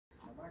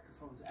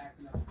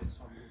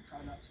try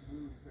not to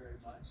move very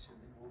much,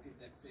 and then we'll get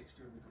that fixed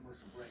during the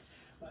commercial break.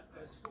 But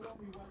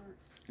stormy weather.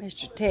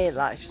 Mr. Ted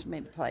likes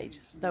me to play,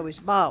 throw his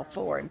ball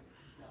for him.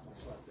 Not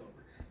much left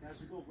over. Now, as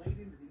we go late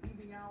into the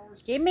evening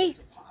hours, Give me. there's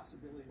a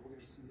possibility we're going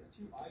to see a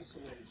few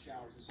isolated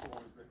showers and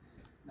storms, but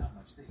not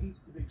much. The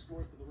heat's the big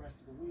story for the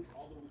rest of the week,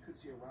 although we could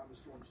see a round of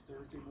storms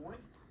Thursday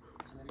morning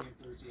and then again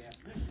Thursday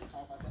afternoon. We'll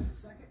talk about that in a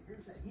second.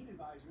 Here's that heat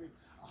advisory.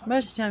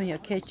 Most of the time he'll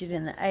catch it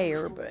in the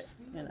air, but,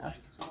 you know,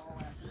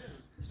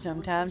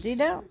 sometimes he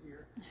don't.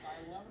 By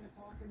 11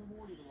 o'clock in the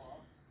morning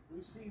tomorrow,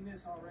 we've seen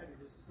this already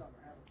this summer,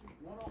 haven't we?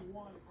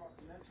 101 across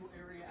the metro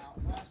area, out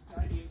west,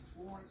 98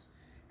 Florence,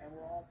 and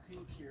we're all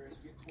pink here as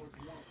we get towards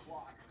 1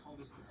 o'clock. I call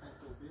this the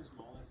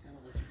Pepto-Bismol. That's kind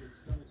of what your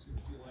stomach's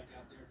going to feel like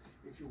out there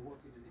if you're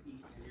working in the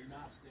heat and you're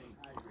not staying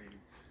hydrated.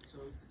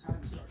 So the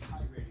time to start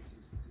hydrating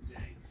is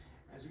today.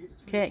 As we get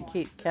to Can't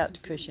keep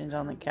couch cushions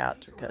on the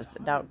couch because the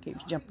dog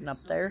keeps jumping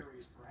up there.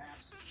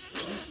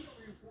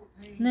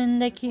 And then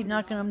they keep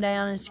knocking them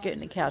down and scooting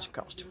the couch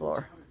across the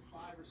floor.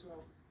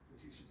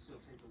 You should still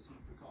take those heat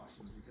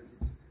precautions because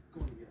it's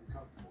going to be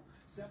uncomfortable.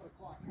 7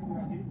 o'clock, here we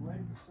are getting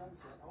ready for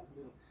sunset.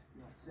 Hopefully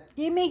it'll set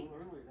Give me. a little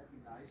earlier. That'd be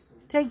nice.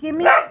 Take, give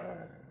me.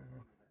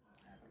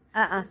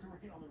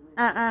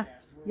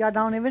 Y'all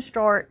don't even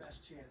start.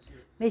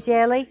 Miss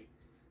Ellie,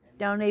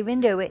 don't even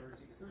do it.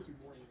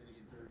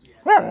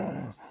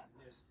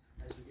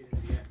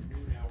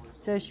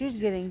 So she's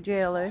getting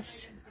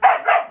jealous.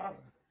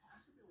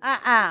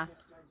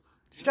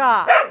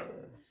 Stop.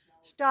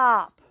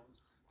 Stop.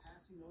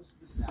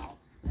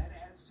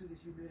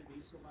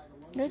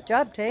 Good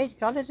job, Ted.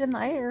 Got it in the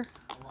air.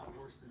 A lot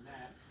worse than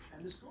that.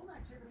 And the storm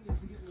activity as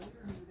we get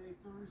later in the day,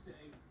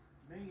 Thursday,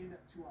 may end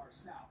up to our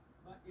south.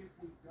 But if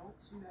we don't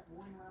see that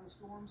morning round of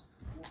storms,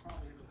 we'll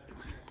probably have a better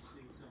chance of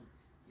seeing some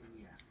in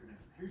the afternoon.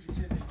 Here's your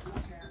 10-day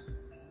forecast.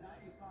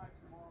 95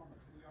 tomorrow, but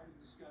we already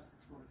discussed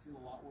it's going to feel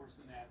a lot worse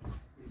than that.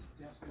 It's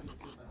definitely going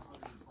to feel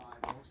about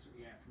 105 most of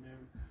the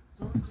afternoon.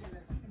 Thursday,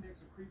 that heat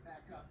index will creep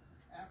back up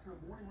after a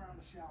morning round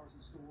of showers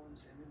and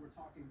storms, and then we're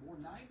talking more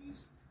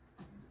 90s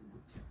into the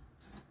weekend.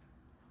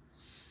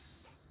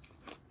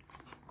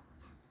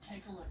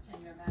 Take a look.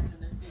 Can you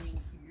imagine this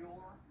being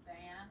your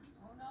van?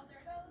 Oh no,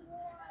 there goes.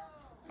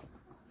 Whoa!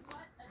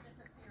 What a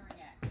disappearing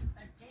act.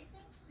 A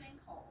gaping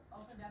sinkhole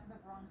opened up in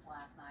the Bronx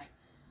last night,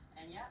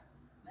 and yep,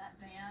 that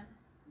van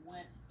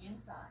went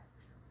inside.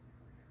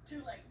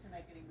 Too late to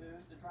make any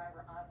moves. The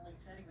driver oddly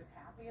said he was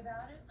happy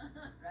about it.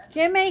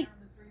 Gimme.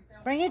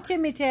 Bring it to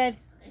me, Ted.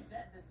 They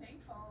said the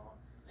sinkhole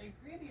they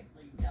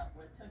previously dealt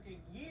with took a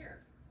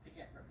year to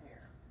get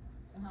repaired.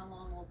 So how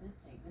long will this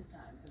take this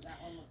time? Because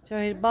that one looks. So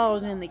his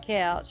ball's in the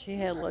couch. He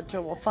had a little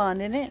trouble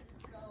finding it.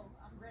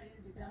 I'm ready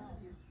to be done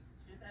with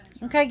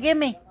you. Okay, give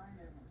me.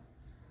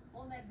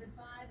 Well, next at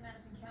 5,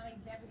 Madison County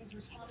deputies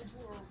responded to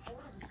a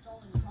report of a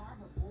stolen car,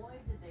 but boy,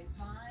 did they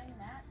find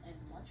that and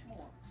much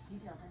more.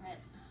 Details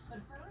ahead. But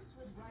first,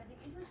 with rising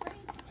interest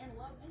rates and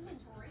low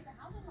inventory, the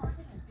housing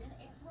market has been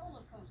a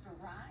roller coaster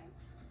ride.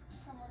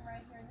 Someone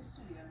right here in the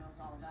studio knows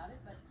all about it,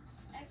 but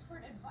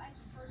expert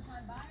advice for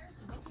first-time buyers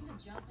looking to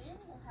jump in.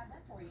 We'll have that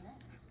for you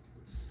next.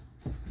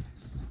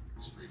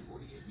 Stream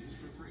 48 News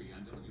for free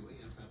on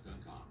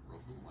WAFF.com,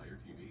 Roku, Fire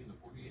TV, and the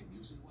 48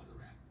 News and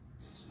Weather app.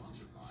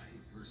 Sponsored by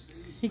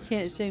Mercedes. He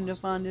can't seem to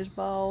find his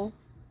ball.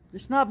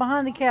 It's not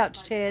behind the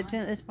couch, Ted.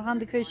 It's behind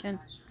the cushion.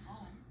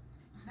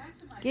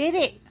 Get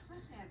it.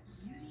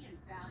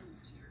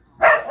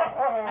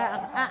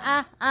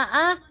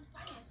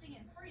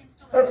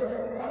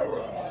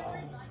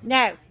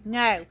 No,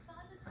 no.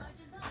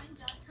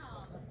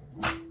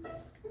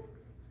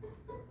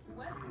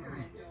 Whether you're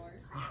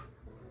indoors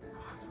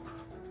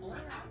or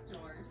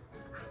outdoors,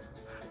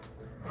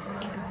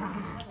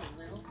 have a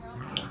little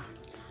problem.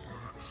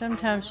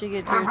 Sometimes she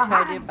gets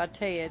irritated by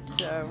Ted,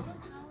 so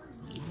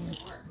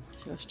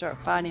she'll start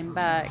fighting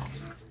back.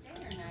 Day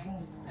or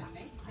night to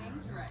make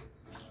things right.